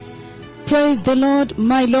Praise the Lord,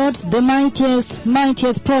 my lords, the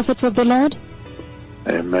mightiest prophets of the Lord.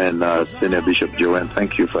 Amen. Senior Bishop Joanne,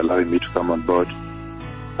 thank you for allowing me to come on board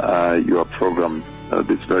your program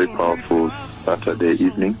this very powerful Saturday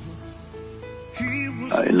evening.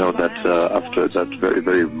 I know that after that very,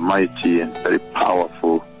 very mighty and very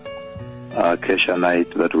powerful Kesha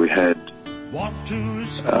night that we had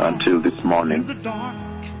until this morning,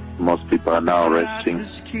 most people are now resting.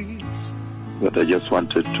 But I just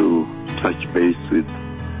wanted to touch base with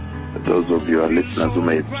those of your listeners who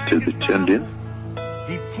may still be tuned in,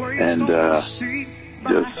 and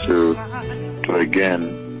just to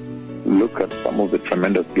again look at some of the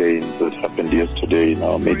tremendous gains that happened yesterday in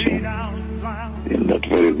our meeting, in that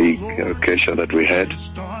very big occasion that we had.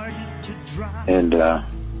 And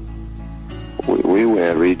we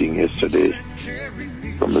were reading yesterday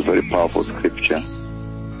from a very powerful scripture.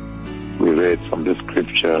 We read from the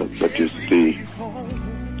scripture that you see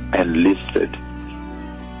enlisted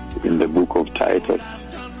in the book of Titus.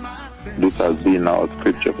 This has been our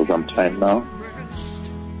scripture for some time now,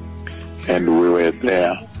 and we were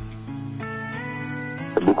there,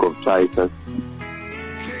 the book of Titus,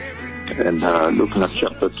 and looking at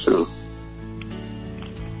chapter 2.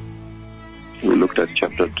 We looked at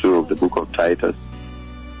chapter 2 of the book of Titus,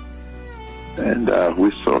 and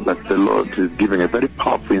we saw that the Lord is giving a very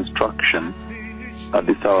powerful instruction at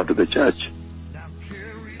this hour to the church.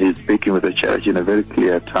 He's speaking with the church in a very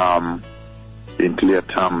clear terms,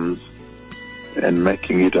 and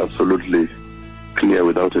making it absolutely clear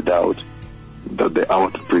without a doubt that the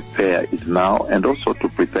hour to prepare is now, and also to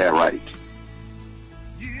prepare right.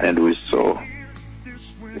 And we saw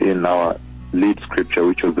in our lead scripture,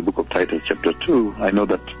 which was the book of Titus chapter 2, I know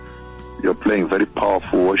that you're playing very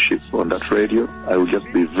powerful worship on that radio.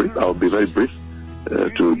 I'll be very brief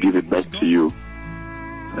to give it back to you.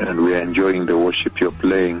 And we are enjoying the worship you're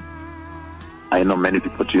playing. I know many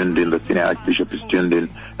people tuned in. The senior archbishop is tuned in.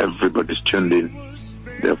 Everybody's tuned in.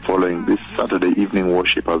 They're following. This Saturday evening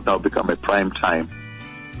worship has now become a prime time.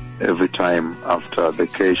 Every time after the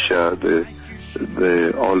Kesha,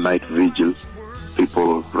 the all-night vigil,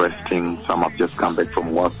 people resting. Some have just come back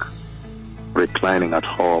from work, reclining at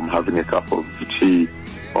home, having a cup of tea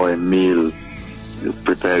or a meal,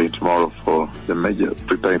 preparing for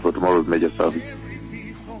tomorrow's major service.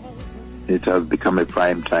 It has become a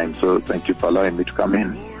prime time, so thank you for allowing me to come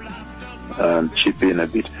in and chip in a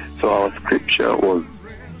bit. So our scripture was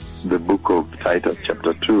the book of Titus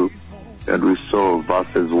chapter 2, and we saw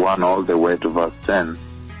verses 1 all the way to verse 10,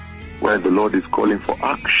 where the Lord is calling for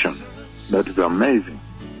action. That is amazing.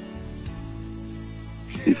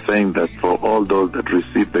 He's saying that for all those that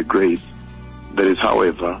receive the grace, there is,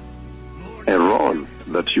 however, a role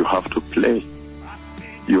that you have to play.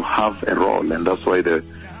 You have a role, and that's why the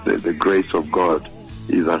grace of God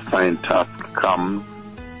is assigned task comes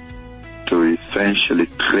to essentially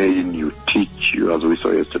train you, teach you, as we saw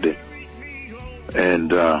yesterday.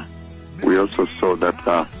 And we also saw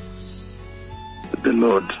that the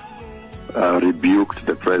Lord rebuked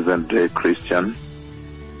the present day Christian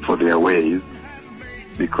for their ways,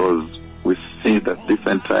 because we see that this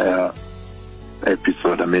entire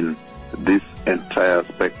episode, this entire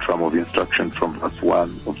spectrum of instruction from verse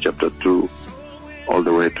 1 of chapter 2 all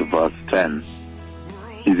the way to verse 10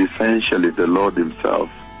 is essentially the Lord himself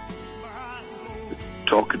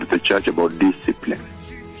talking to the church about discipline.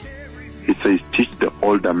 He says, teach the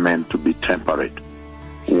older men to be temperate,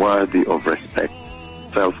 worthy of respect,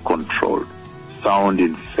 self-controlled, sound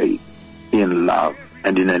in faith, in love,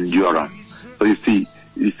 and in endurance. So you see,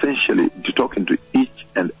 essentially, to talking to each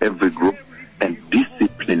and every group and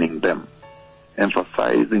disciplining them,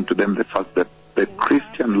 emphasizing to them the fact that the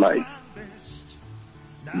Christian life,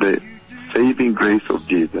 the saving grace of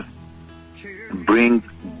Jesus, brings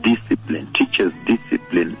discipline, teaches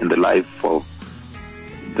discipline in the life of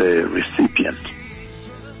the recipient.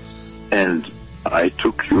 And I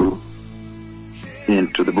took you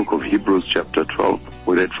into the book of Hebrews chapter 12.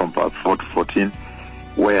 We read from verse 4 to 14,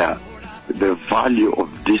 where the value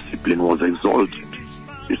of discipline was exalted.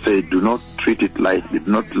 He said, do not treat it lightly,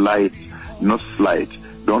 don't slight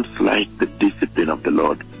the discipline of the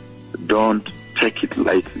Lord. Don't take it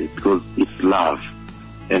lightly, because it's love,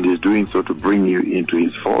 and he's doing so to bring you into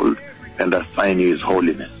his fold and assign you his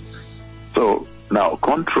holiness. So now,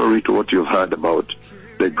 contrary to what you've heard about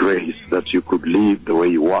the grace that you could live the way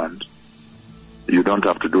you want, you don't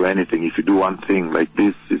have to do anything. If you do one thing like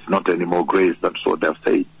this, it's not any more grace. That's what they've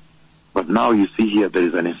said. But now you see here there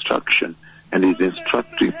is an instruction, and he's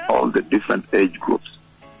instructing all the different age groups: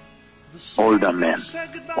 older men,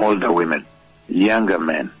 older women, younger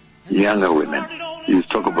men, younger women. He's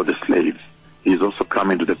talking about the slaves. is also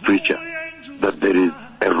coming to the preacher, that there is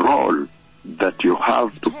a role that you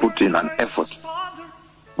have to put in an effort.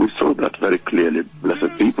 We saw that very clearly,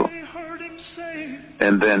 blessed people.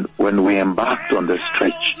 And then when we embarked on the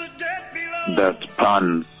stretch that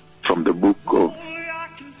spans from the book of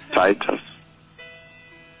Titus,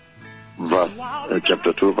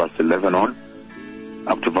 chapter 2, verse 11 on,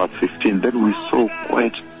 up to verse 15, then we saw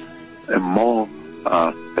quite a more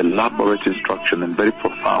elaborate instruction and very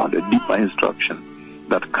profound, a deeper instruction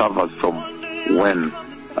that covers from when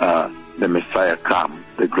the Messiah comes,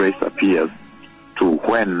 the grace appears, to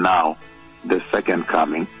when now the second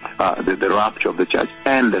coming, the rapture of the church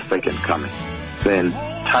and the second coming. The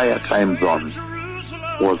entire time zone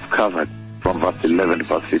was covered from verse 11 to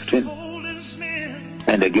verse 15.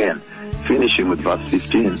 And again, finishing with verse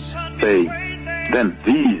 15, saying, then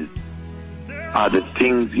these are the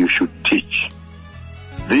things you should teach.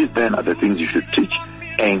 These then are the things you should teach,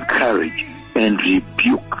 encourage, and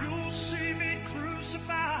rebuke.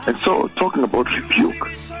 And so, talking about rebuke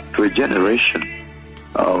to a generation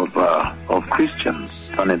of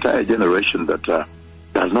Christians, an entire generation that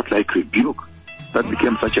does not like rebuke, that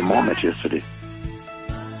became such a moment yesterday.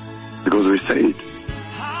 Because we say it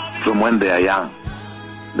from when they are young.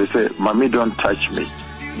 They say, Mommy, don't touch me.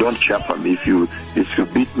 Don't chapper me. If you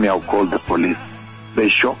beat me, I'll call the police. They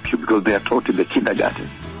shock you because they are taught in the kindergarten.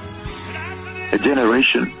 A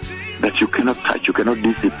generation that you cannot touch, you cannot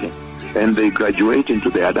discipline. And they graduate into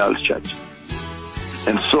the adult church.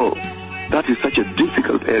 And so, that is such a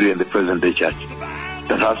difficult area in the present day church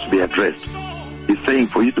that has to be addressed. He's saying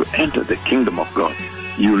for you to enter the kingdom of God,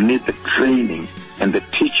 you'll need the training and the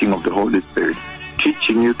teaching of the Holy Spirit,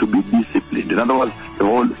 teaching you to be disciplined. In other words,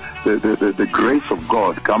 the grace of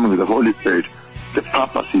God coming with the Holy Spirit, the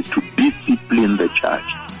purpose is to discipline the church,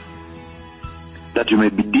 that you may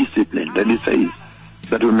be disciplined. And he says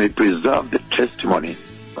that we may preserve the testimony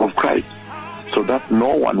of Christ, so that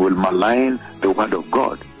no one will malign the word of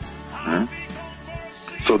God.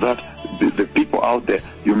 So that the people out there,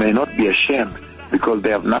 you may not be ashamed because they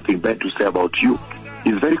have nothing bad to say about you.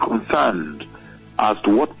 He's very concerned as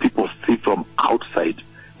to what people see from outside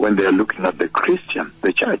when they are looking at the Christian,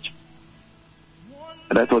 the church.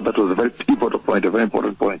 And I thought that was a very pivotal point, a very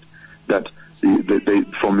important point, that they,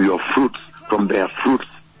 from your fruits, from their fruits,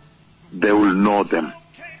 they will know them.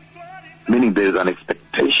 Meaning there is an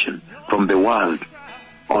expectation from the world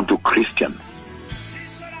onto Christians.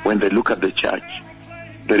 When they look at the church,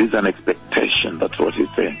 there is an expectation. That's what he's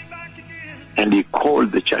saying. And he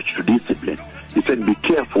called the church to discipline. He said, be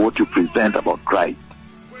careful what you present about Christ.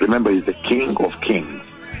 Remember, he's the King of kings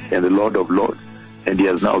and the Lord of lords. And he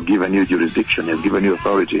has now given you jurisdiction. He has given you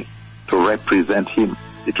authority to represent him.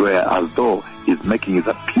 It were as though he's making his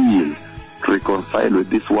appeal to reconcile with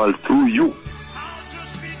this world through you.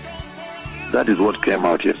 That is what came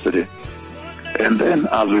out yesterday. And then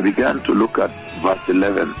as we began to look at verse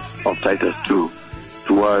 11 of Titus 2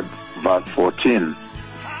 towards verse 14,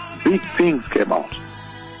 big things came out.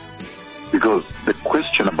 Because the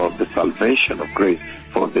question about the salvation of grace,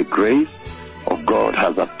 for the grace of God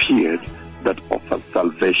has appeared that offers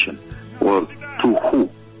salvation, was to who?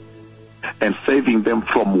 And saving them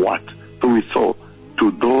from what? So we saw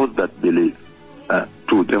to those that believe,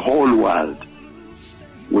 to the whole world.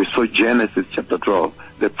 We saw Genesis chapter 12,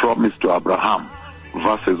 the promise to Abraham,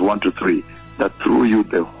 verses 1 to 3, that through you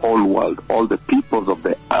the whole world, all the peoples of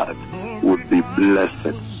the earth would be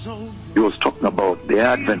blessed. He was talking about the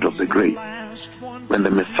advent of the grace, when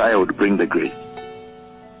the Messiah would bring the grace.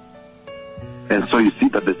 And so you see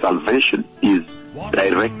that the salvation is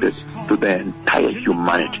directed to the entire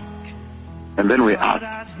humanity. And then we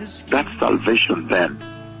ask, that salvation then,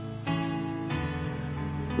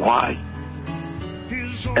 why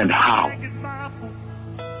and how?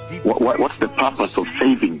 What's the purpose of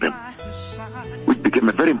saving them? Which became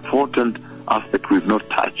a very important aspect we've not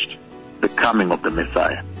touched, the coming of the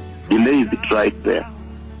Messiah. He lays it right there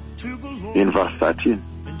in verse 13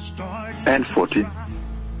 and 14,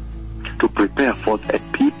 to prepare forth a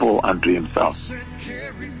people unto himself.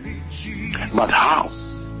 But how?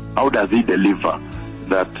 How does he deliver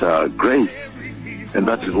that grace? And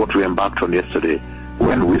that is what we embarked on yesterday,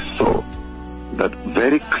 when we saw that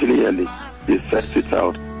very clearly he sets it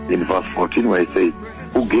out in verse 14, where he says,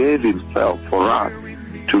 who gave himself for us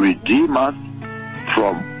to redeem us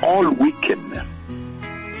from all wickedness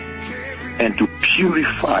and to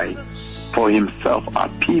purify for himself a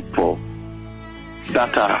people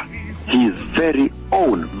that are his very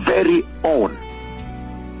own.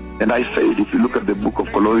 And I said, if you look at the book of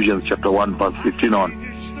Colossians chapter 1 verse 15 on,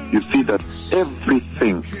 you see that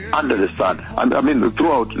everything under the sun, and I mean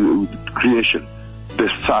throughout creation, the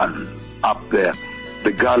sun, up there,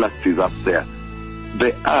 the galaxies up there,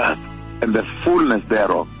 the earth and the fullness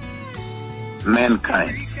thereof,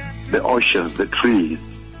 mankind, the oceans, the trees,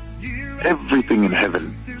 everything in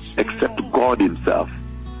heaven except God himself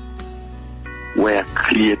were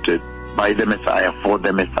created by the Messiah for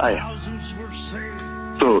the Messiah.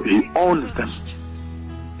 So he owns them.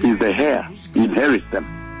 He's the heir. He inherits them.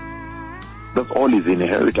 That's all his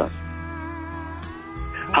inheritance.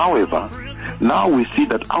 However, now we see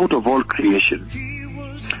that out of all creation,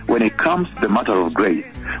 when it comes to the matter of grace,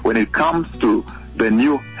 when it comes to the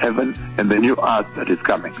new heaven and the new earth that is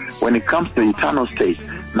coming, when it comes to the eternal state,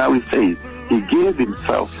 now he says he gave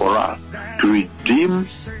himself for us to redeem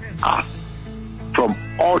us from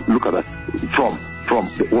all, look at that,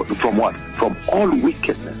 from what? From all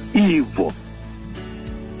wickedness, evil,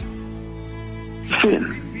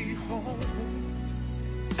 sin,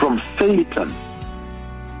 from Satan,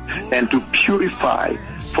 and to purify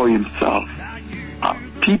for himself a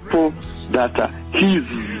people that are his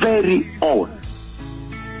very own.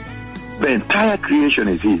 The entire creation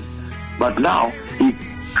is his, but now he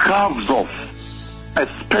carves off a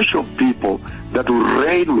special people that will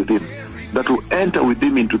reign with him, that will enter with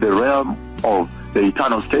him into the realm of the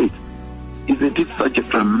eternal state. Isn't it such a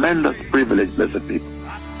tremendous privilege, blessed people?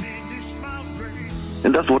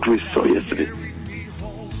 And that's what we saw yesterday.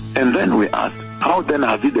 And then we asked, how then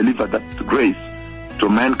has he delivered that grace to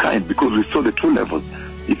mankind? Because we saw the two levels.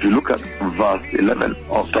 If you look at verse 11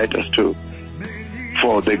 of Titus 2,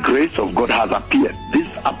 for the grace of God has appeared. This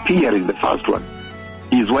appearing, the first one,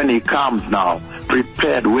 is when he comes now,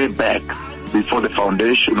 prepared way back before the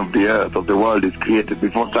foundation of the earth, of the world is created,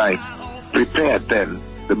 before time, prepared then,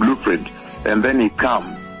 the blueprint, and then he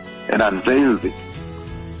comes and unveils it.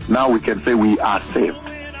 Now we can say we are saved.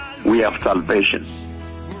 We have salvation.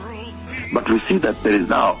 But we see that there is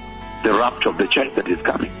now the rapture of the church that is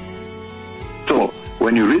coming. So,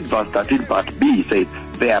 when you read verse 13, part B, it says,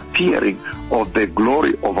 the appearing of the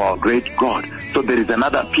glory of our great God. So there is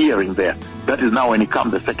another appearing there. That is now when he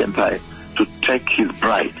comes the second time to take his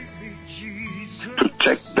bride, to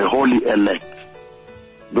take the holy elect,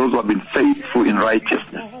 those who have been faithful in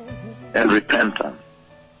righteousness and repentance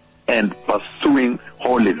and pursuing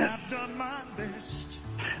holiness.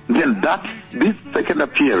 Then this second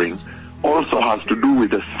appearing also has to do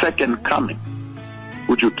with the second coming,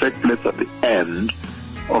 which will take place at the end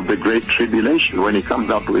of the great tribulation, when he comes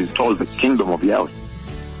out to install the kingdom of Yahweh.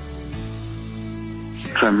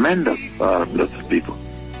 Tremendous, blessed people.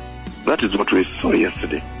 That is what we saw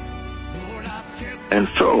yesterday. And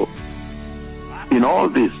so, in all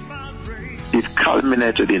this, it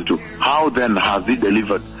culminated into how then has he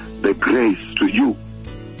delivered the grace to you?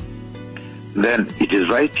 Then it is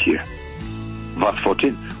right here, verse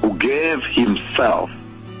 14, who gave himself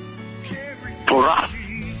for us.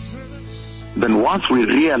 Then once we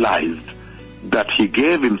realized that he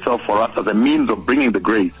gave himself for us as a means of bringing the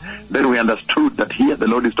grace, then we understood that here the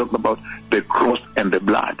Lord is talking about the cross and the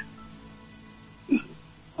blood.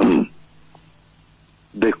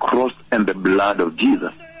 The cross and the blood of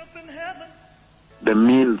Jesus. The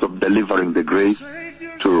means of delivering the grace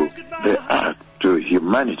to the earth, to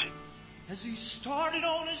humanity.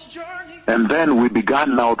 And then we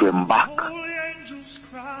began now to embark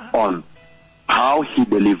on how he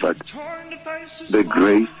delivered the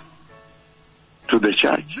grace to the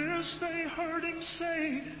church.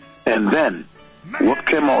 And then what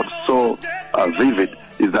came out so vivid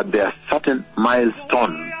is that there are certain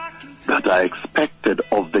milestones that are expected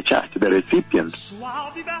of the church, the recipients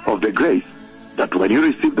of the grace, that when you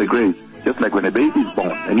receive the grace, just like when a baby is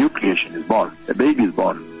born, a new creation is born, a baby is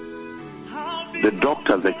born, the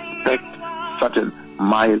doctors expect certain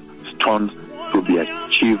milestones to be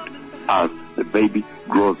achieved as the baby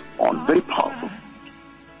grows on. Very powerful.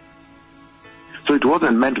 So it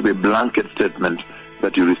wasn't meant to be a blanket statement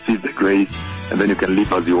that you receive the grace and then you can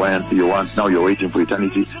live as you want, now you're waiting for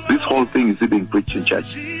eternity. This whole thing is being preached in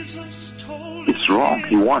church. It's wrong.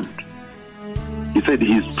 He won't. He said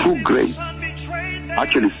his true grace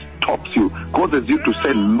actually stops you, causes you to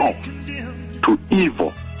say no to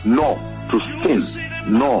evil, no to sin,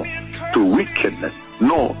 no to wickedness,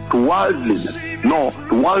 no to worldliness, no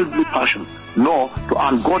to worldly passion, no to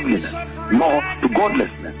ungodliness, no to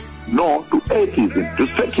godlessness, no to atheism, to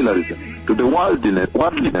secularism, to the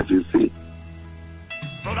worldliness you see.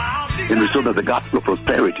 And we saw that the gospel of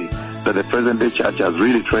prosperity that the present-day church has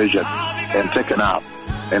really treasured and taken up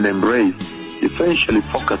and embraced essentially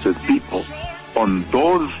focuses people on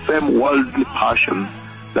those same worldly passions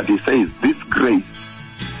that he says this grace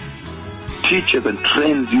teaches and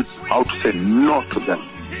trains you how to say no to them.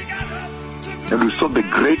 And we saw the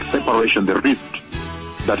great separation, the rift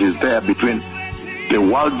that is there between the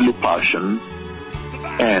worldly passion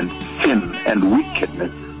and sin and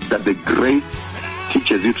wickedness that the grace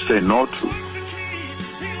teaches you to say no to.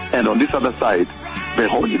 And on this other side, the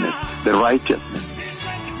holiness, the righteousness,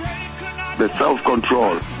 the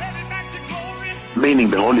self-control, meaning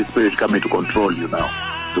the Holy Spirit coming to control you now,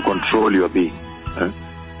 to control your being.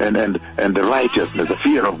 And the righteousness, the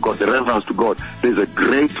fear of God, the reverence to God. There's a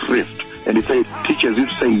great rift. And it says, teaches you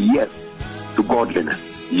to say yes to godliness,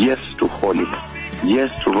 yes to holiness,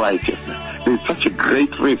 yes to righteousness. There's such a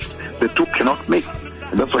great rift. The two cannot mix.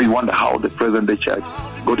 And that's why you wonder how the present day church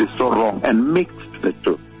got it so wrong and mixed the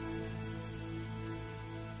two.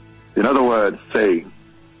 In other words, saying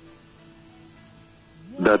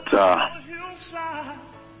that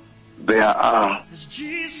there are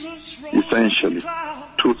essentially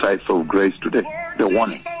two types of grace today. The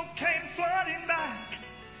warning.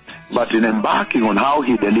 But in embarking on how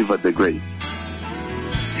he delivered the grace,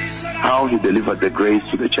 how he delivered the grace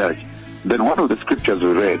to the church, then one of the scriptures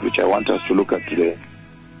we read, which I want us to look at today,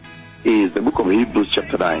 is the book of Hebrews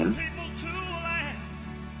chapter 9.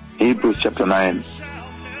 Hebrews chapter 9,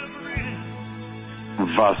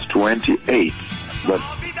 verse 28. But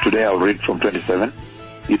today I'll read from 27.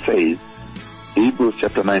 It says, Hebrews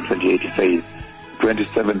chapter 9, 28, it says,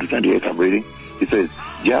 27 to 28 I'm reading. It says,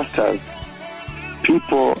 just as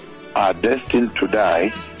people are destined to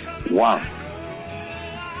die once,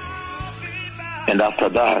 and after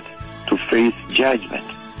that to face judgment.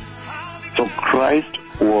 So Christ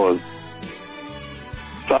was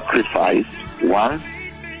sacrificed once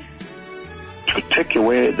to take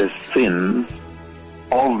away the sins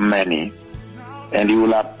of many, and he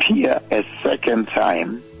will appear a second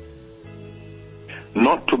time,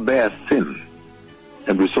 not to bear sin.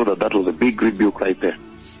 And we saw that that was a big rebuke right there,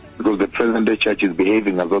 because the present day church is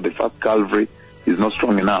behaving as though the first Calvary is not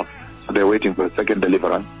strong enough, so they're waiting for a second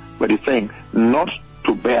deliverance. But he's saying not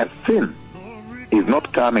to bear sin. He's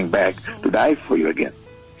not coming back to die for you again.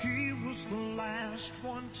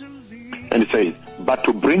 And he says, but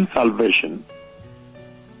to bring salvation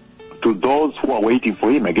to those who are waiting for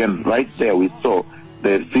him. Again, right there we saw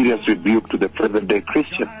the serious rebuke to the present day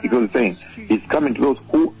Christian, because he's saying he's coming to those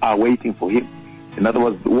who are waiting for him. In other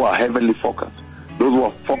words, who are heavenly focused. Those who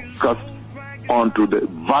are focused onto the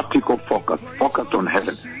vertical focus, focused on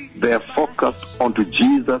heaven. They are focused onto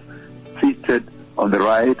Jesus seated on the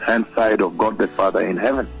right hand side of God the Father in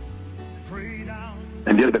heaven.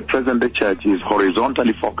 And yet the present day church is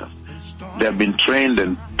horizontally focused. They have been trained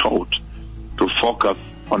and taught to focus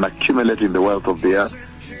on accumulating the wealth of the earth,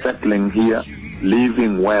 settling here,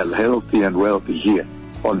 living well, healthy and wealthy here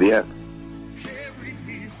on the earth.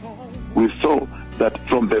 We saw that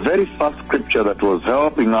from the very first scripture that was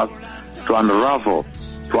helping us to unravel,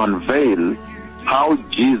 to unveil how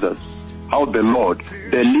Jesus, how the Lord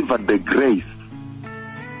delivered the grace.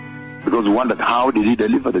 Because we wondered, how did he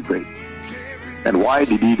deliver the grace? And why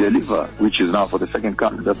did he deliver, which is now for the second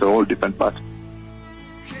coming? That's a whole different part.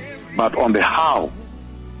 But on the how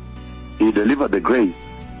he delivered the grace,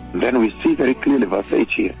 then we see very clearly verse 8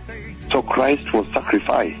 here. So Christ was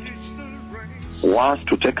sacrificed once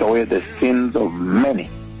to take away the sins of many,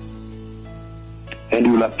 and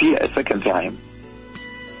he will appear a second time,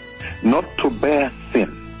 not to bear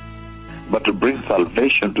sin, but to bring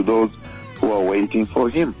salvation to those who are waiting for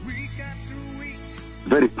him.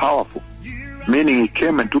 Very powerful. Meaning he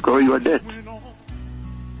came and took away your debt,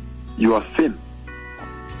 your sin.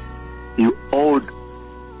 You owed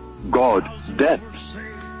God debt,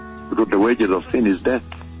 because the wages of sin is death.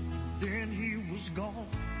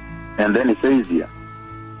 And then it says here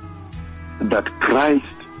that Christ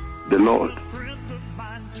the Lord,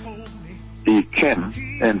 he came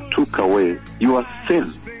and took away your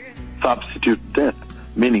sin, substitute death,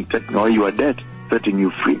 meaning taking away your debt, setting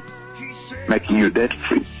you free, making you debt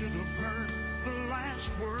free.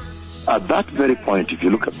 At that very point, if you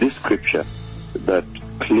look at this scripture that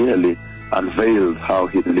clearly unveils how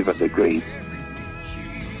he delivered the grace,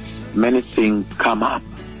 many things come up.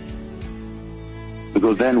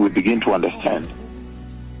 Because then we begin to understand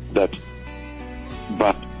that,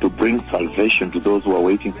 but to bring salvation to those who are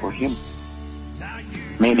waiting for him,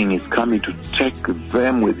 meaning he's coming to take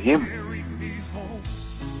them with him,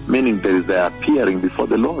 meaning there is the appearing before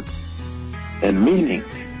the Lord, and meaning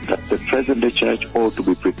that the present day church ought to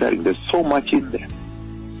be preparing. There's so much in there.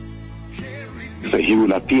 So he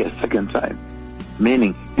will appear a second time,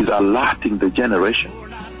 meaning he's alerting the generation.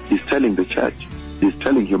 He's telling the church, he's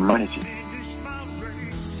telling humanity,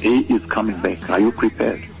 he is coming back. Are you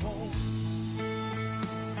prepared?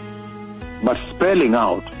 But spelling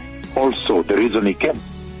out also the reason he came.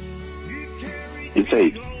 He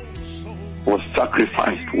said, was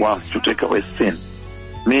sacrificed once to take away sin,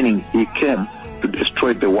 meaning he came to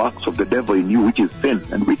destroy the works of the devil in you, which is sin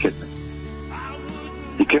and wickedness.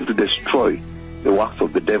 He came to destroy the works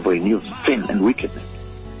of the devil in you, sin and wickedness.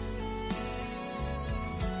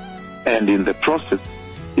 And in the process,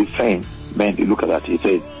 he's saying, man, look at that, he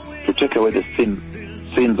says, to take away the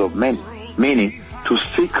sins of men, meaning to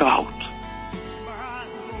seek out,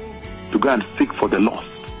 to go and seek for the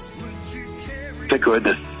lost, take away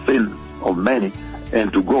the sins of many,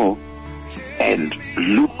 and to go and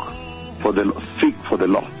look for the, seek for the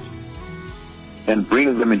lost, and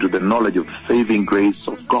bring them into the knowledge of the saving grace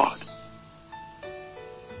of God.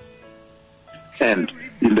 And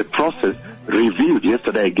in the process, revealed,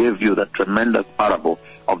 yesterday I gave you that tremendous parable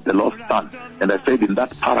of the lost son. And I said in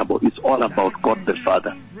that parable, it's all about God the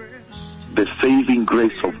Father, the saving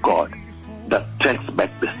grace of God that takes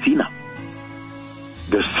back the sinner.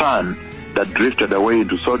 The son that drifted away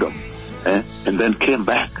into Sodom and then came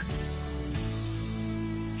back.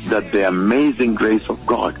 That the amazing grace of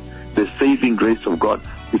God, the saving grace of God,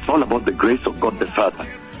 it's all about the grace of God the Father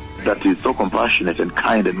that is so compassionate and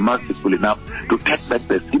kind and merciful enough to take back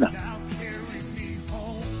the sinner.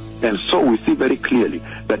 And so we see very clearly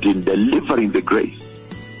that in delivering the grace,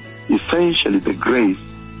 essentially the grace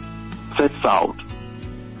sets out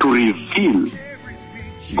to reveal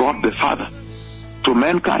God the Father to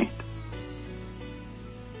mankind.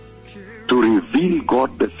 To reveal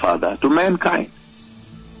God the Father to mankind.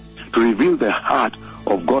 To reveal the heart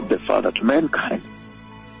of God the Father to mankind.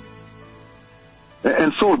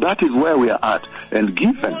 And so that is where we are at. And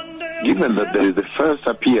given that there is the first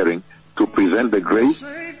appearing to present the grace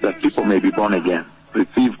that people may be born again,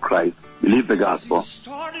 receive Christ, believe the gospel,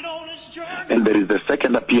 and there is the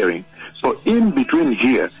second appearing. So in between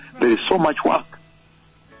here, there is so much work.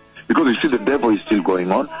 Because you see, the devil is still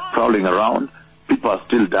going on, prowling around. People are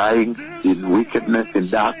still dying in wickedness, in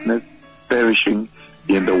darkness, perishing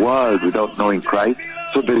in the world without knowing Christ.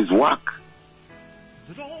 So there is work.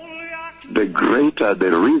 The greater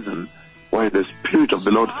the reason why the Spirit of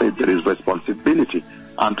the Lord says there is responsibility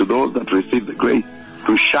unto those that receive the grace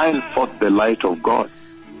to shine forth the light of God.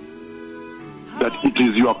 That it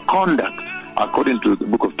is your conduct, according to the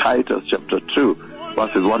book of Titus chapter 2,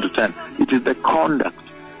 verses 1 to 10. It is the conduct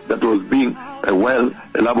that was being well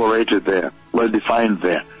elaborated there, well defined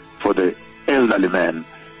there, for the elderly men,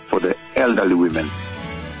 for the elderly women,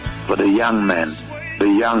 for the young men, the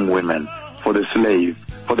young women, for the slave,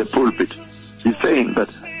 for the pulpit. He's saying that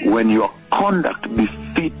when your conduct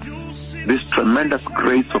befits this tremendous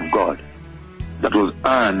grace of God that was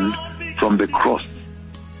earned from the cross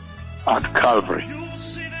at Calvary,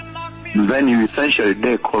 then you essentially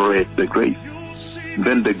decorate the grace.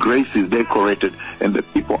 Then the grace is decorated and the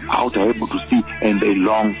people out are able to see and they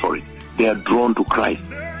long for it. They are drawn to Christ.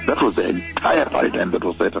 That was the entire paradigm that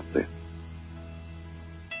was set up there.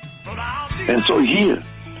 And so here,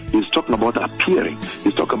 he's talking about appearing.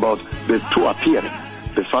 He's talking about the two appearing.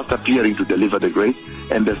 The first appearing to deliver the grace,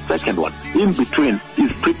 and the second one, in between,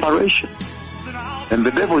 is preparation. And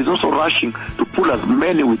the devil is also rushing to pull as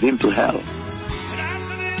many with him to hell.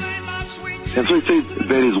 And so he says,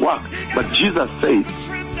 there is work. But Jesus says,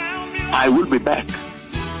 I will be back.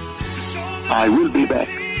 I will be back.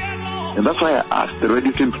 And that's why I asked the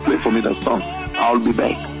radio team to play for me that song, I'll be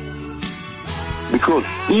back. Because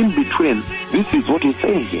in between, this is what he's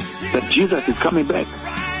saying here, that Jesus is coming back.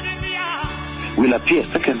 Will appear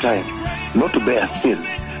second time, not to bear sin,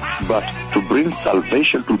 but to bring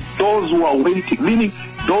salvation to those who are waiting, meaning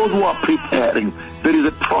those who are preparing. There is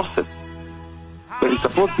a process that is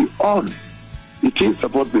supposed to be on. It is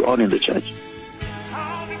supposed to be on in the church.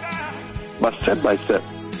 But step by step,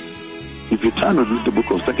 if you turn to the book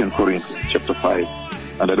of 2 Corinthians chapter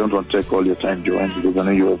 5, and I don't want to take all your time, Joanne, because I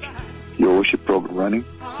know you have your worship program running.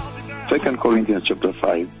 2 Corinthians chapter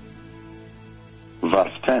 5,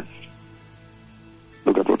 verse 10.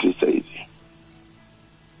 Look at what he says.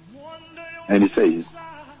 And he says,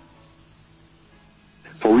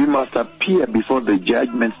 for we must appear before the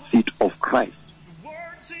judgment seat of Christ,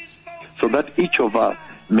 so that each of us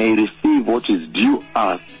may receive what is due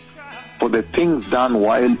us for the things done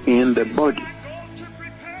while in the body,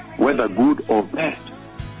 whether good or bad.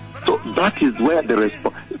 So that is where the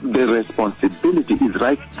responsibility is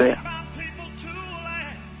right there.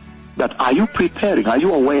 That are you preparing? Are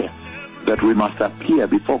you aware that we must appear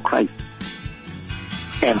before Christ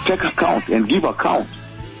and take account and give account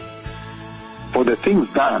for the things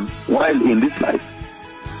done while in this life?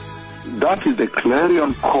 That is the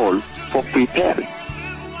clarion call for preparing.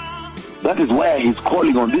 That is where he's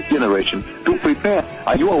calling on this generation to prepare.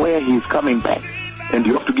 Are you aware he is coming back? And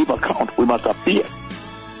you have to give account. We must appear.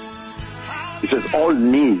 He says, all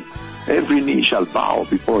knees, every knee shall bow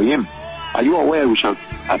before him. Are you aware we shall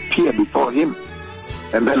appear before him?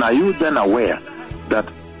 And then are you then aware that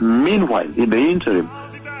meanwhile, in the interim,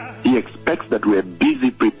 he expects that we are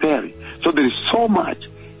busy preparing? So there is so much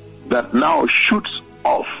that now shoots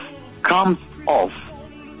off, comes off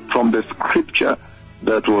from the scripture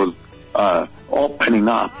that was opening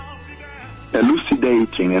up,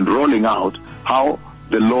 elucidating and rolling out how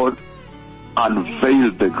the Lord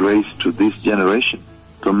unveiled the grace to this generation,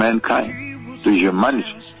 to mankind, to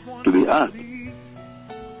humanity, to the earth.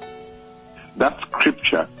 That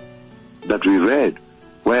scripture that we read,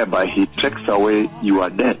 whereby he takes away your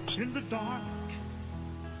debt,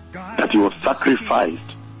 that he was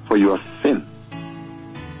sacrificed for your sin,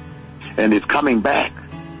 and is coming back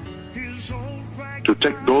to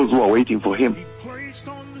take those who are waiting for him.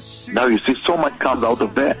 Now you see, so much comes out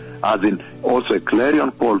of there, as in also a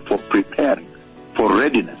clarion call for preparing, for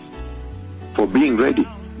readiness, for being ready,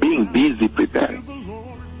 being busy preparing.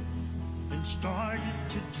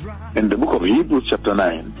 In the book of Hebrews chapter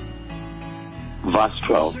 9, verse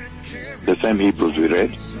 12, the same Hebrews we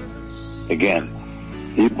read, again,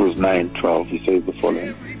 Hebrews 9:12, he says the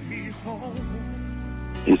following.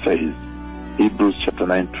 He says, Hebrews chapter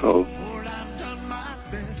 9:12,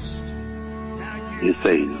 he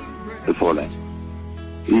says the following.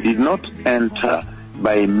 He did not enter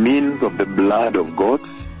by means of the blood of goats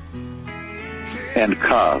and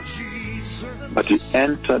calves, but he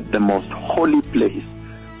entered the most holy place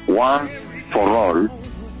once for all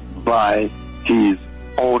by his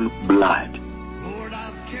own blood,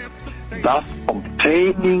 thus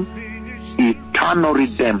obtaining eternal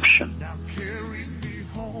redemption.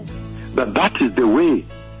 That is the way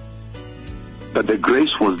that the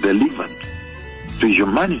grace was delivered to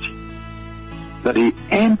humanity, that he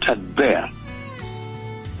entered there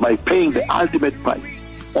by paying the ultimate price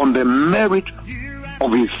on the merit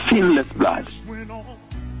of his sinless blood,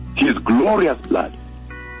 his glorious blood.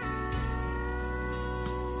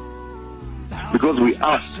 Because we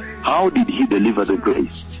asked, how did he deliver the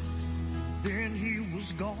grace?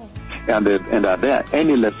 And are there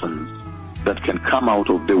any lessons that can come out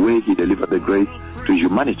of the way he delivered the grace to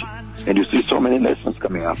humanity? And you see so many lessons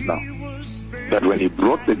coming up now, that when he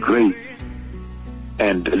brought the grace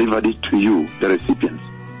and delivered it to you, the recipients,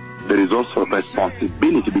 there is also a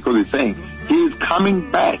responsibility, because he's saying he is coming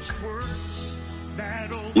back.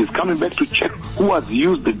 He is coming back to check who has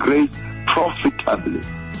used the grace profitably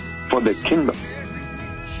for the kingdom,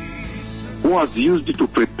 who has used it to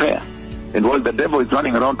prepare. And while the devil is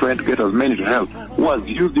running around trying to get as many to hell, who has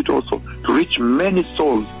used it also to reach many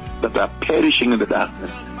souls that are perishing in the darkness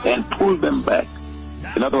and pull them back.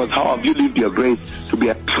 In other words, how have you lived your grace to be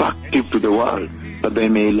attractive to the world, that they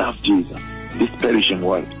may love Jesus, this perishing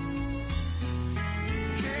world?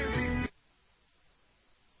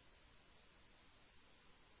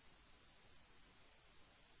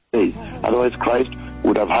 Otherwise, Christ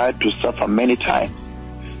would have had to suffer many times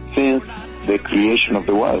since the creation of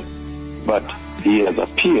the world. But he has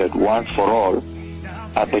appeared once for all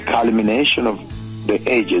at the culmination of the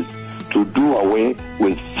ages to do away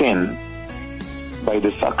with sin by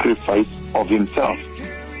the sacrifice of himself.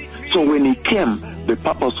 So when he came, the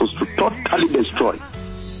purpose was to totally destroy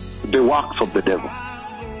the works of the devil,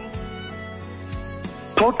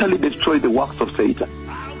 totally destroy the works of Satan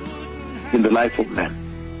in the life of man,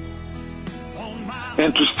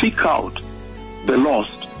 and to seek out the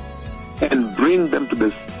lost and bring them to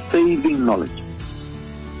the saving knowledge,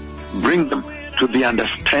 bring them to the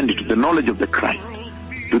understanding, to the knowledge of the Christ,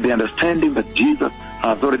 to the understanding that Jesus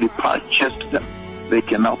has already purchased them. They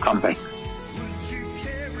can now come back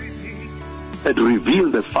and reveal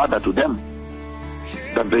the Father to them,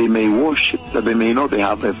 that they may worship, that they may know they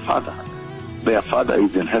have a Father. Their Father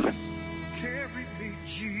is in heaven.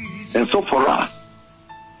 And so for us,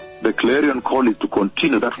 the clarion call is to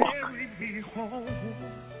continue that work.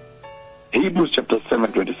 Hebrews chapter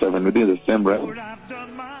 7:27, within the same realm.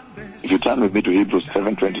 If you turn with me to Hebrews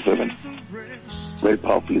 7:27, very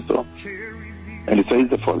powerfully so. And it says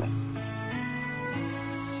the following.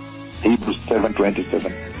 Hebrews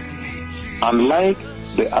 7:27. Unlike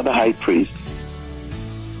the other high priests,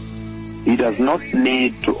 he does not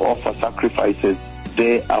need to offer sacrifices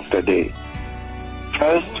day after day,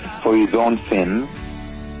 first for his own sins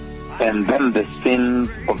and then the sins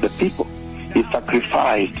of the people. He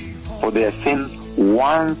sacrificed for their sins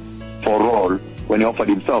once for all when he offered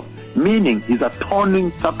himself, meaning his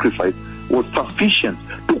atoning sacrifice was sufficient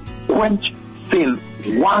to quench sin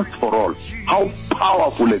once for all. How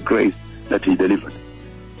powerful a grace that he delivered.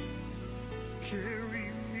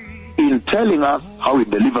 In telling us how he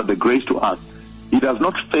delivered the grace to us, he does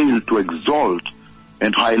not fail to exalt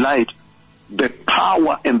and highlight the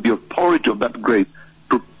power and the authority of that grace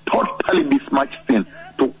to totally besmirch sin,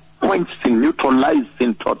 to quench sin, neutralize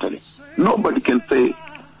sin totally. Nobody can say,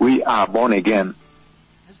 we are born again,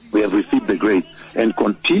 we have received the grace, and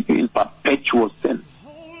continue in perpetual sin.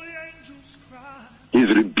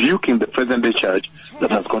 He's rebuking the present-day church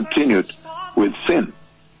that has continued with sin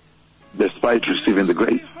despite receiving the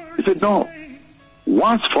grace. He said, no,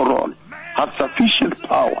 once for all, have sufficient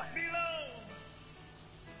power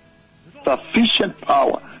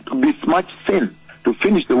to besmirch sin, to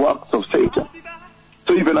finish the works of Satan.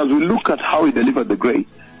 So even as we look at how he delivered the grace,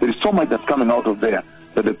 there is so much that's coming out of there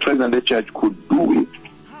that the present-day church could do it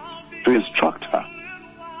to instruct her,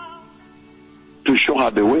 to show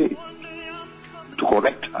her the way, to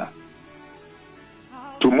correct her,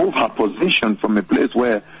 to move her position from a place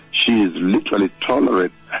where she is literally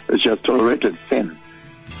she has tolerated sin.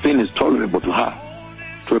 Sin is tolerable to her,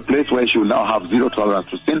 to a place where she will now have zero tolerance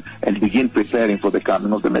to sin and begin preparing for the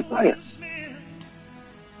coming of the Messiah.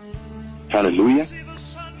 Hallelujah.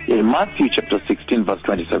 In Matthew chapter 16 verse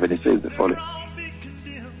 27, it says the following.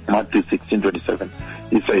 Matthew 16:27,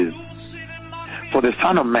 it says, for the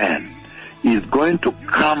Son of Man is going to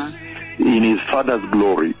come in his Father's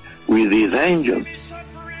glory with his angels,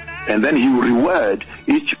 and then he will reward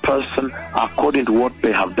each person according to what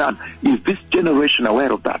they have done. Is this generation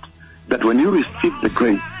aware of that? That when you receive the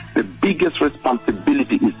grace, the biggest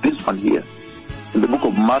responsibility is this one here, in the book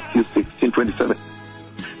of Matthew 16:27,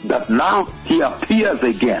 that now he appears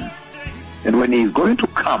again, and when he is going to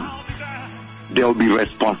come, there will be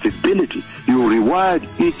responsibility. He will reward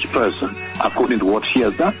each person according to what he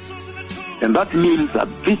has done. And that means at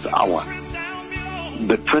this hour,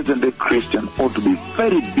 the present-day Christian ought to be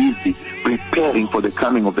very busy preparing for the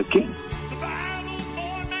coming of the King.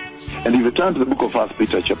 And if you turn to the book of 1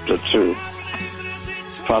 Peter chapter 2,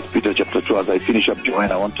 1 Peter chapter 2, as I finish up,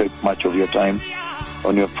 Joanne, I won't take much of your time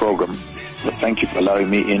on your program, but thank you for allowing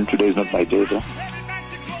me in. Today is not my day, though.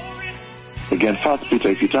 Again, 1 Peter,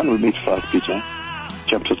 if you turn with me to 1 Peter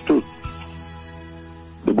chapter 2,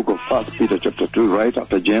 the book of 1 Peter chapter 2, right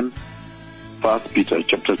after James, 1 Peter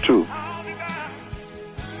chapter 2,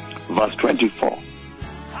 verse 24.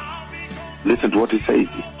 Listen to what he says.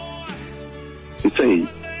 He says,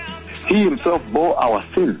 he himself bore our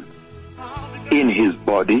sins in his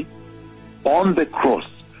body on the cross,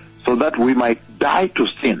 so that we might die to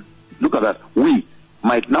sin. Look at that. We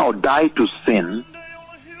might now die to sin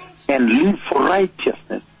and live for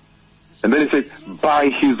righteousness. And then he says, by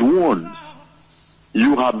his wounds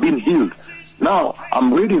you have been healed. Now,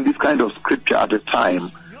 I'm reading this kind of scripture at a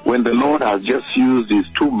time when the Lord has just used his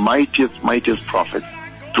two mightiest prophets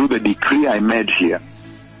through the decree I made here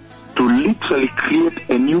to literally create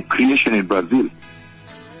a new creation in Brazil.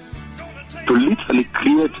 To literally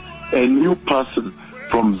create a new person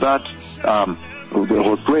from that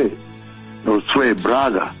Josue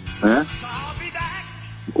Braga,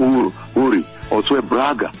 Josue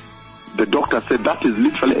Braga. The doctor said that is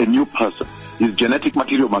literally a new person. His genetic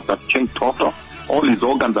material must have changed total. All his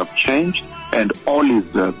organs have changed, and all his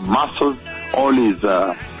muscles, all his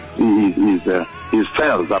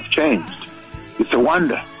cells have changed. It's a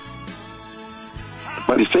wonder.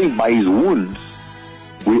 But he's saying by his wounds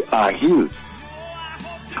we are healed.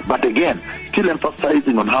 But again, still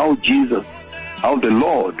emphasizing on how the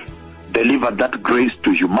Lord delivered that grace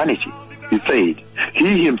to humanity. He said,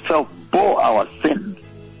 he himself bore our sins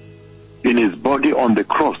in his body on the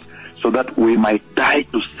cross, so that we might die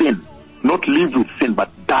to sin. Not live with sin, but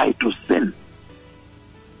die to sin.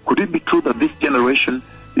 Could it be true that this generation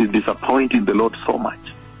is disappointing the Lord so much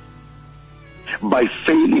by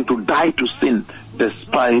failing to die to sin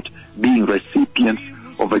despite being recipients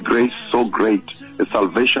of a grace so great, a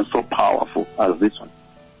salvation so powerful as this one?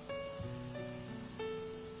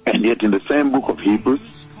 And yet in the same book of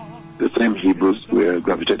Hebrews, the same Hebrews, we're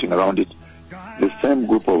gravitating around it, the same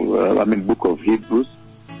book of Hebrews,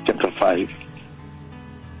 chapter 5,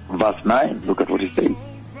 verse 9, look at what he says.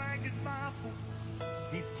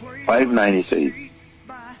 5:9 he says,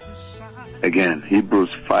 again, Hebrews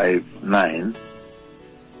 5:9,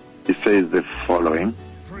 he says the following,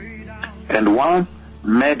 and once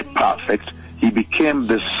made perfect, he became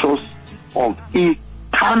the source of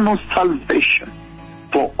eternal salvation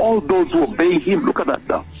for all those who obey him. Look at that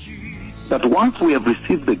now. That once we have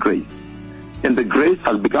received the grace, and the grace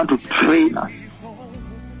has begun to train us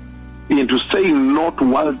into saying no to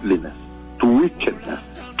worldliness, to wickedness,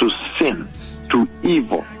 to sin, to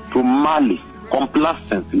evil, to malice,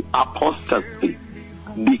 complacency, apostasy,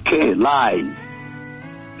 decay, lies,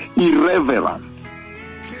 irreverence.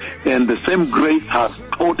 And the same grace has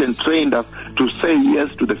taught and trained us to say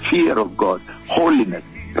yes to the fear of God, holiness,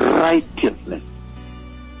 righteousness,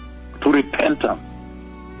 to repentance,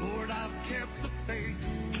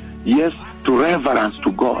 yes, to reverence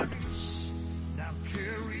to God.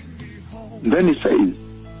 Then he says,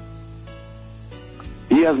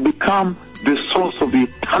 he has become the source of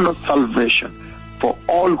eternal salvation for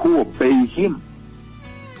all who obey him.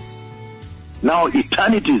 Now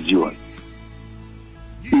eternity is yours.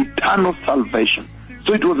 Eternal salvation.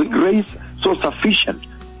 So it was a grace so sufficient,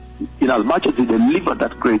 in as much as he delivered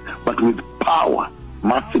that grace, but with power,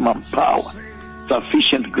 maximum power,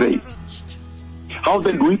 sufficient grace. How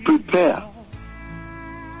then do we prepare?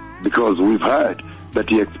 Because we've heard that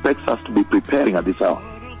he expects us to be preparing at this hour,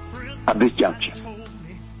 at this juncture.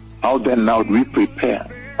 How then now do we prepare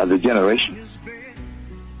as a generation?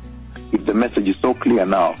 If the message is so clear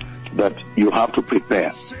now that you have to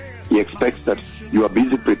prepare, he expects that you are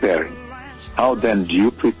busy preparing. How then do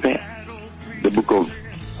you prepare? The book of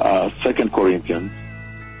 2 Corinthians.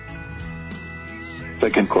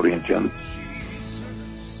 2 Corinthians.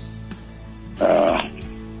 2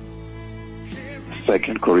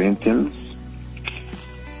 Corinthians.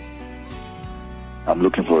 I'm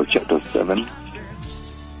looking for chapter 7.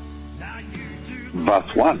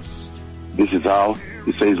 Verse 1. This is how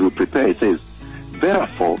he says we prepare. He says,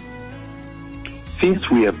 therefore, since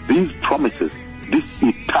we have these promises, this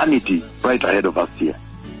eternity right ahead of us here,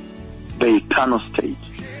 the eternal state,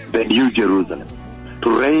 the new Jerusalem,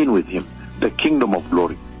 to reign with him, the kingdom of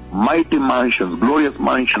glory, mighty mansions, glorious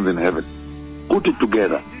mansions in heaven, put it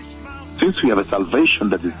together. Since we have a salvation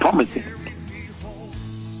that is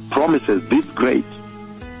promises this great,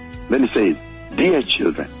 then he says, dear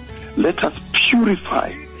children, let us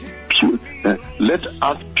purify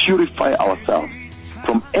ourselves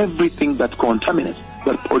from everything that contaminates,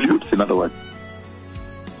 that pollutes, in other words.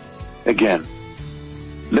 Again,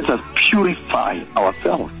 let us purify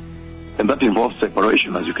ourselves. And that involves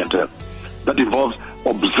separation, as you can tell. That involves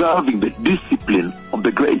observing the discipline of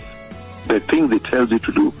the grace, the things it tells you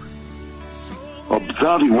to do.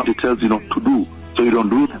 Observing what it tells you not to do, so you don't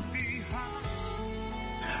do them.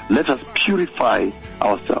 Let us purify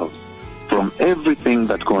ourselves from everything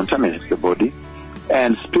that contaminates the body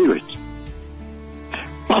and spirit,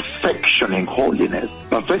 perfectioning holiness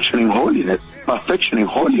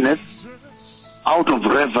out of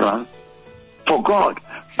reverence for God.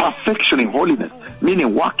 Perfectioning holiness,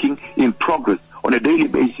 meaning working in progress on a daily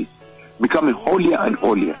basis, becoming holier and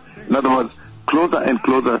holier. In other words, closer and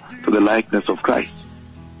closer to the likeness of Christ.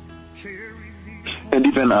 And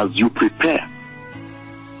even as you prepare,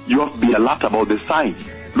 you have to be alert about the signs.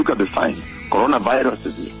 Look at the signs. Coronavirus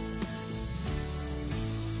is here.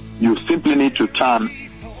 You simply need to turn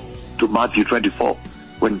to Matthew 24,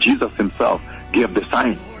 when Jesus himself gave the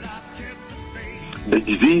signs. The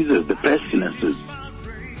diseases, the pestilences,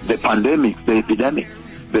 the pandemics, the epidemics,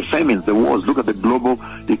 the famines, the wars. Look at the global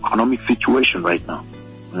economic situation right now.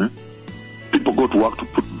 People go to work to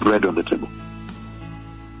put bread on the table.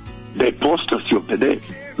 The apostasy of the day.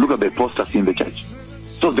 Look at the apostasy in the church.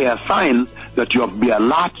 So there are signs that you have to be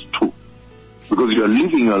alert to, because you are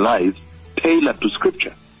living your lives tailored to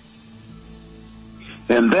Scripture.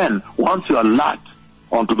 And then, once you are alert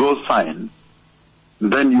onto those signs,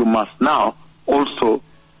 then you must now also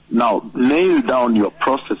nail down your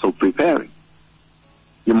process of preparing.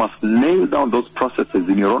 You must nail down those processes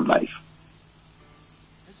in your own life.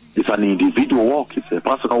 It's an individual walk. It's a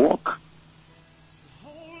personal walk.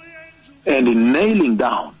 And in nailing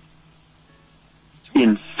down,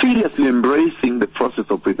 in seriously embracing the process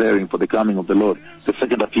of preparing for the coming of the Lord, the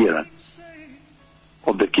second appearance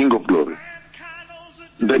of the King of Glory,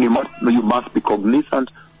 then you must be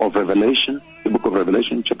cognizant of Revelation, the book of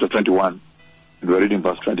Revelation, chapter 21. And we're reading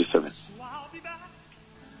verse 27.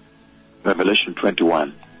 Revelation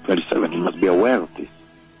 21, 27. You must be aware of this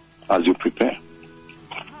as you prepare.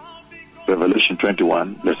 Revelation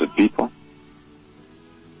 21, blessed people.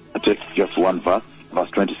 I take just one verse, verse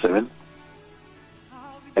 27.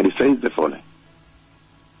 And it says the following.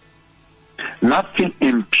 Nothing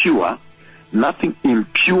impure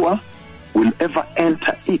will ever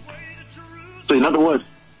enter it. So in other words,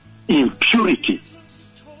 impurity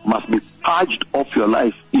must be purged off your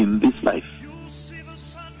life in this life.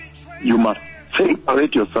 You must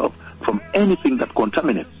separate yourself from anything that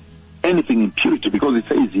contaminates, anything impurity, because it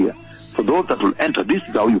says here, for those that will enter, this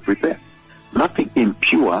is how you prepare. Nothing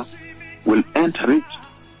impure will enter it,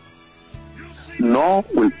 nor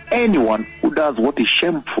will anyone who does what is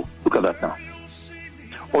shameful, look at that now,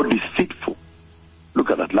 or deceitful, look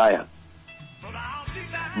at that, liar,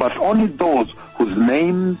 but only those whose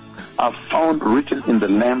names are found written in the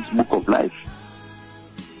Lamb's book of life.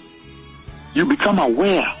 You become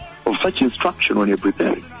aware of such instruction when you're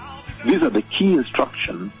preparing. These are the key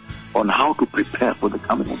instructions on how to prepare for the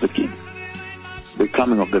coming of the King, the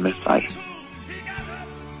coming of the Messiah.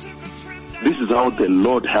 This is how the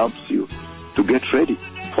Lord helps you to get ready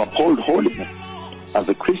to uphold holiness as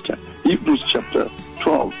a Christian. Hebrews chapter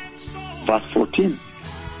 12, verse 14.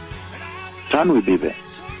 Turn with me there.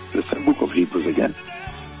 The same book of Hebrews again.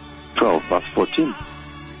 12, verse 14.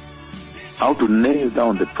 How to nail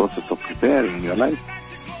down the process of preparing in your life.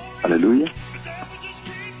 Hallelujah.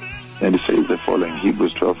 And it says the following,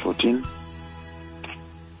 Hebrews 12:14.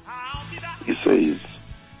 It says,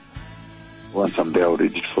 once I'm there, I'll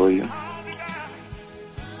read it for you.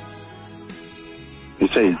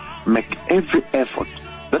 It says, make every effort.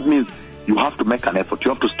 That means you have to make an effort.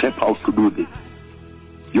 You have to step out to do this.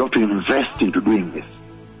 You have to invest into doing this.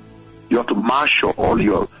 You have to marshal all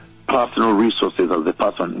your personal resources as a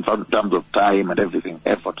person in terms of time and everything,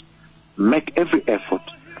 effort. Make every effort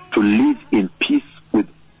to live in peace with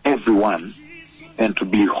everyone and to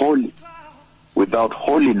be holy. Without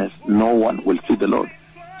holiness, no one will see the Lord.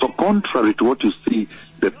 So contrary to what you see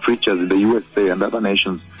the preachers in the USA and other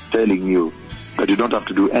nations telling you that you don't have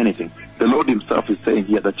to do anything, the Lord himself is saying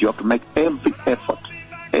here that you have to make every effort.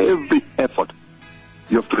 Every effort.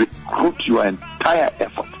 You have to recruit your entire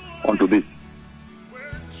effort onto this.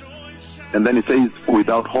 And then he says,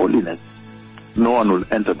 without holiness, no one will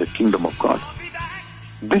enter the kingdom of God.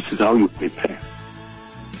 This is how you prepare.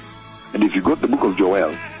 And if you go to the book of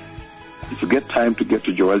Joel, if you get time to get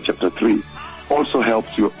to Joel chapter 3, also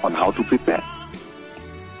helps you on how to prepare.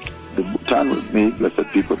 Turn with me, blessed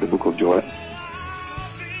people, the book of Joel,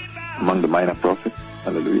 among the minor prophets.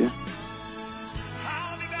 Hallelujah.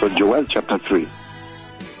 So Joel chapter 3,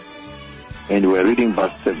 and we're reading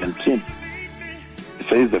verse 17. It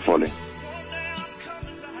says the following.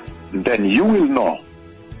 Then you will know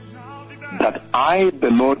that I, the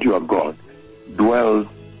Lord your God, dwell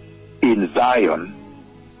in Zion,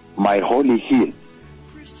 my holy hill.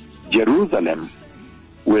 Jerusalem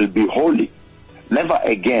will be holy. Never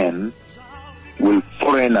again will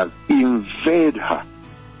foreigners invade her.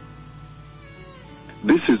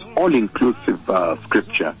 This is all-inclusive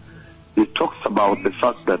scripture. It talks about the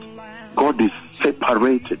fact that God is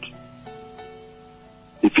separated.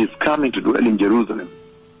 If he's coming to dwell in Jerusalem,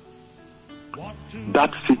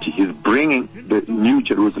 that city is bringing the new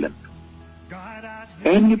Jerusalem.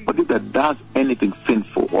 Anybody that does anything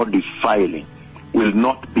sinful or defiling will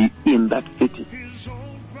not be in that city.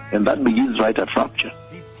 And that begins right at rapture.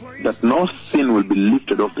 That no sin will be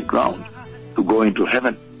lifted off the ground to go into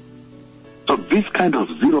heaven. So this kind of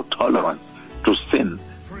zero tolerance to sin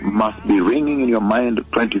must be ringing in your mind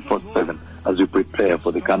 24/7 as you prepare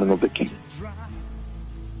for the coming of the King.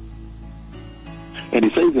 And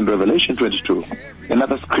it says in Revelation 22,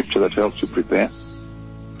 another scripture that helps you prepare,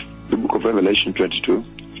 the book of Revelation 22,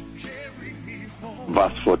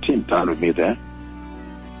 verse 14, turn with me there.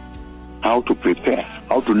 How to prepare,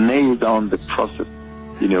 how to nail down the process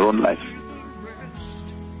in your own life.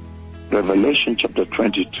 Revelation chapter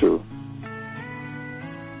 22,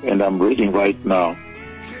 and I'm reading right now,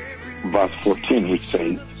 verse 14, which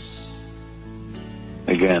says,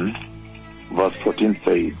 again, verse 14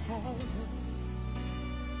 says,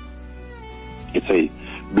 it says,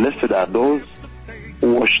 blessed are those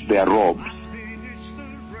who wash their robes,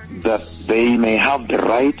 that they may have the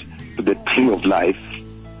right to the tree of life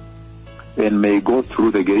and may go through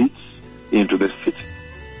the gates into the city.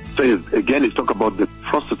 So again, it's talk about the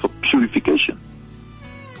process of purification.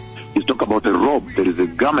 It's talk about a robe. There is a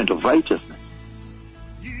garment of righteousness.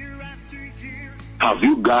 Have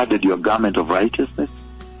you guarded your garment of righteousness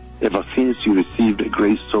ever since you received a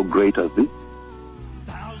grace so great as this?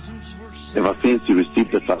 Ever since you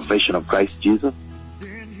received the salvation of Christ Jesus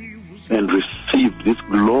and received this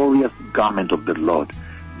glorious garment of the Lord,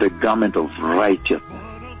 the garment of righteousness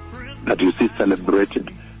that you see celebrated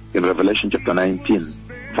in Revelation chapter 19,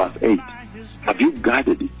 verse 8. Have you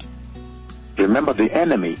guarded it? Remember, the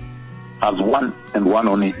enemy has one and one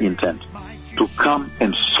only intent: to come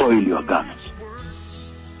and soil your garment,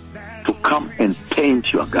 to come and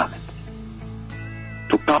taint your garment,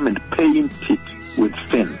 to come and paint it with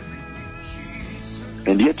sin.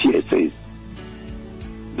 And yet here it says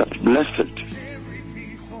that blessed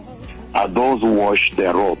are those who wash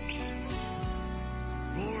their robes.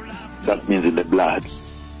 That means in the blood,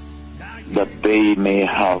 that they may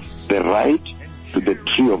have the right to the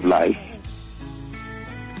tree of life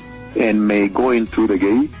and may go into the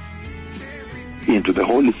gate, into the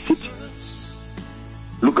holy city.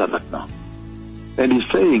 Look at that now. And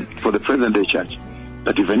he's saying for the present day church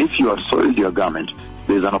that even if you have soiled your garment,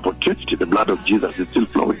 there is an opportunity. The blood of Jesus is still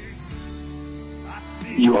flowing.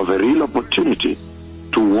 you have a real opportunity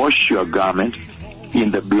to wash your garment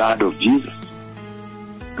in the blood of Jesus.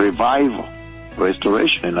 Revival,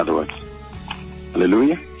 restoration, in other words.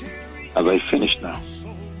 Hallelujah. As I finish now,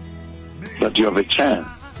 that you have a chance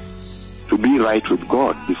to be right with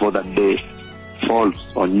God before that day falls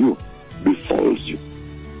on you, befalls you.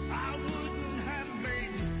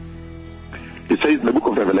 It says in the book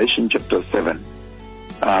of Revelation chapter 7,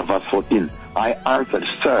 verse 14, I answered,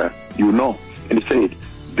 Sir, you know. And he said,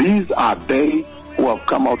 these are they who have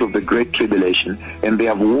come out of the great tribulation, and they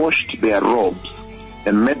have washed their robes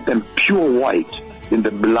and made them pure white in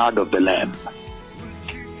the blood of the Lamb.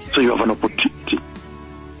 So you have an opportunity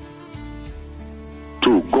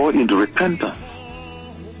to go into repentance,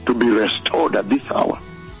 to be restored at this hour,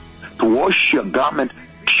 to wash your garment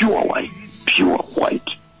pure white,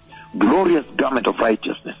 glorious garment of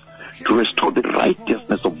righteousness, to restore the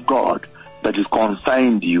righteousness of God that is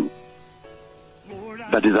consigned you,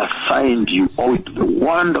 that is assigned you, owing to the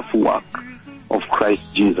wonderful work of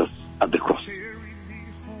Christ Jesus at the cross.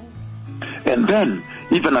 And then,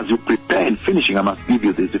 even as you prepare in finishing, I must give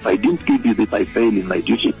you this. If I didn't give you this, I fail in my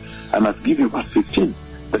duty. I must give you verse 15,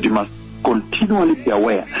 that you must continually be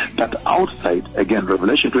aware that outside, again,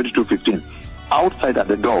 Revelation 22:15, outside are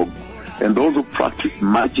the dogs and those who practice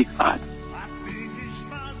magic arts,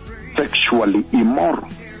 sexually immoral,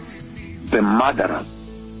 the murderers,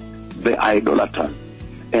 the idolaters,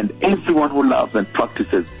 and everyone who loves and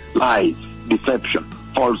practices lies, deception,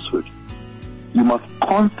 falsehood. You must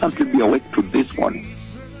constantly be awake to this warning.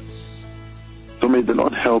 So may the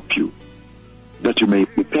Lord help you that you may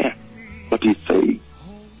prepare. But he says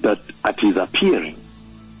that at his appearing,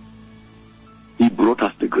 he brought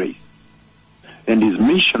us the grace. And his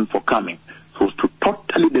mission for coming was to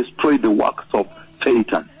totally destroy the works of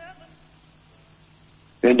Satan.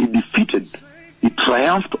 And he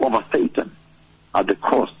triumphed over Satan at the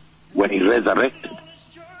cross when he resurrected.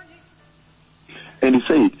 And he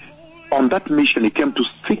said, on that mission he came to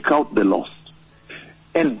seek out the lost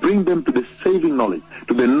and bring them to the saving knowledge,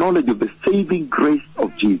 to the knowledge of the saving grace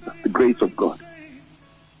of Jesus, the grace of God.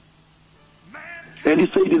 And he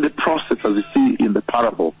said in the process, as you see in the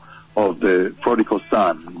parable of the prodigal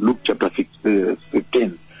son, Luke chapter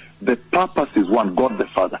 15, the purpose is one, God the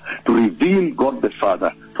Father, to reveal God the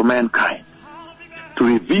Father to mankind, to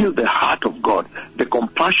reveal the heart of God, the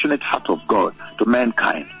compassionate heart of God to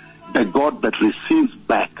mankind, the God that receives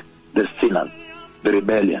back the sinners, the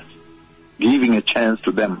rebellious, giving a chance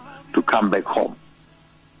to them to come back home.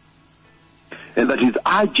 And that is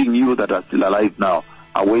urging you that are still alive now,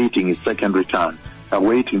 awaiting his second return,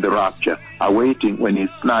 awaiting the rapture, awaiting when he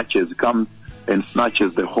comes and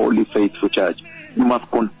snatches the holy faithful church. You must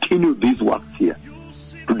continue these works here,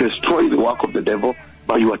 to destroy the work of the devil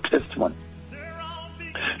by your testimony,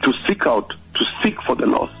 to seek for the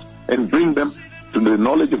lost and bring them to the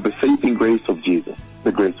knowledge of the saving grace of Jesus,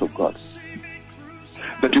 the grace of God.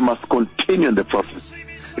 That you must continue in the process,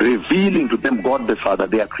 revealing to them God the Father,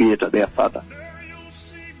 their Creator, their Father,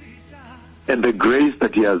 and the grace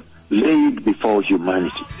that he has laid before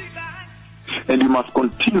humanity. And you must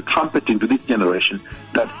continue trumpeting to this generation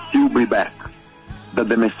that he will be back, that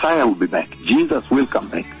the Messiah will be back. Jesus will come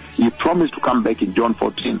back. He promised to come back in John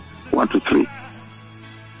 14:1-3.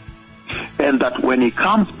 And that when he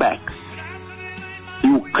comes back, he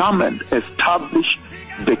will come and establish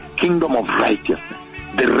the kingdom of righteousness,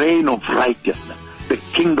 the reign of righteousness, the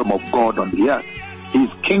kingdom of God on the earth. His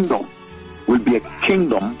kingdom will be a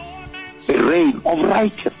kingdom, a reign of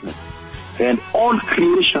righteousness. And all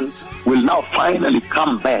creation will now finally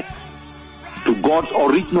come back to God's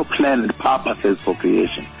original plan and purposes for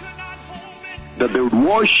creation. That they would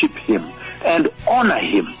worship him and honor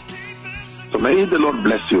him. So may the Lord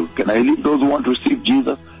bless you. Can I leave those who want to receive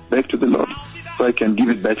Jesus back to the Lord, so I can give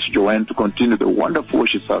it back to Joanne to continue the wonderful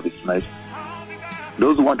worship service tonight?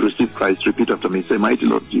 Those who want to receive Christ, repeat after me. Say, mighty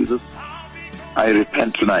Lord Jesus, I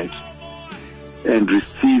repent tonight and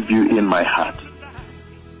receive you in my heart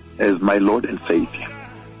as my Lord and Savior.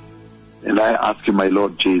 And I ask you, my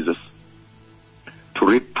Lord Jesus, to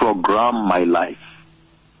reprogram my life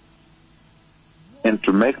and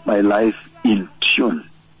to make my life in tune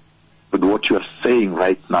with what you are saying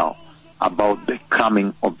right now about the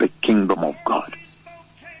coming of the kingdom of God.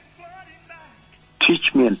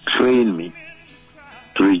 Teach me and train me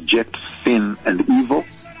to reject sin and evil,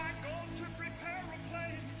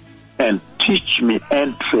 and teach me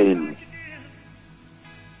and train me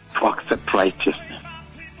to accept righteousness,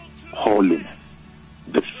 holiness,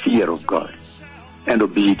 the fear of God, and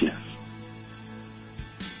obedience.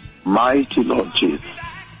 Mighty Lord Jesus,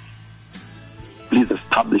 please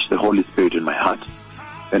establish the Holy Spirit in my heart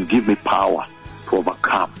and give me power to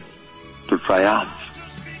overcome, to triumph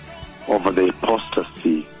over the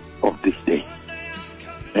apostasy of this day,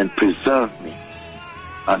 and preserve me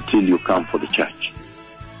until you come for the church.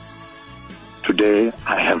 Today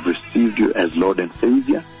I have received you as Lord and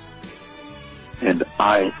Savior, and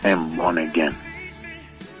I am born again.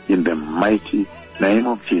 In the mighty name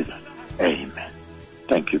of Jesus, amen.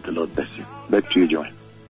 Thank you. The Lord bless you. Back to you, Joanne.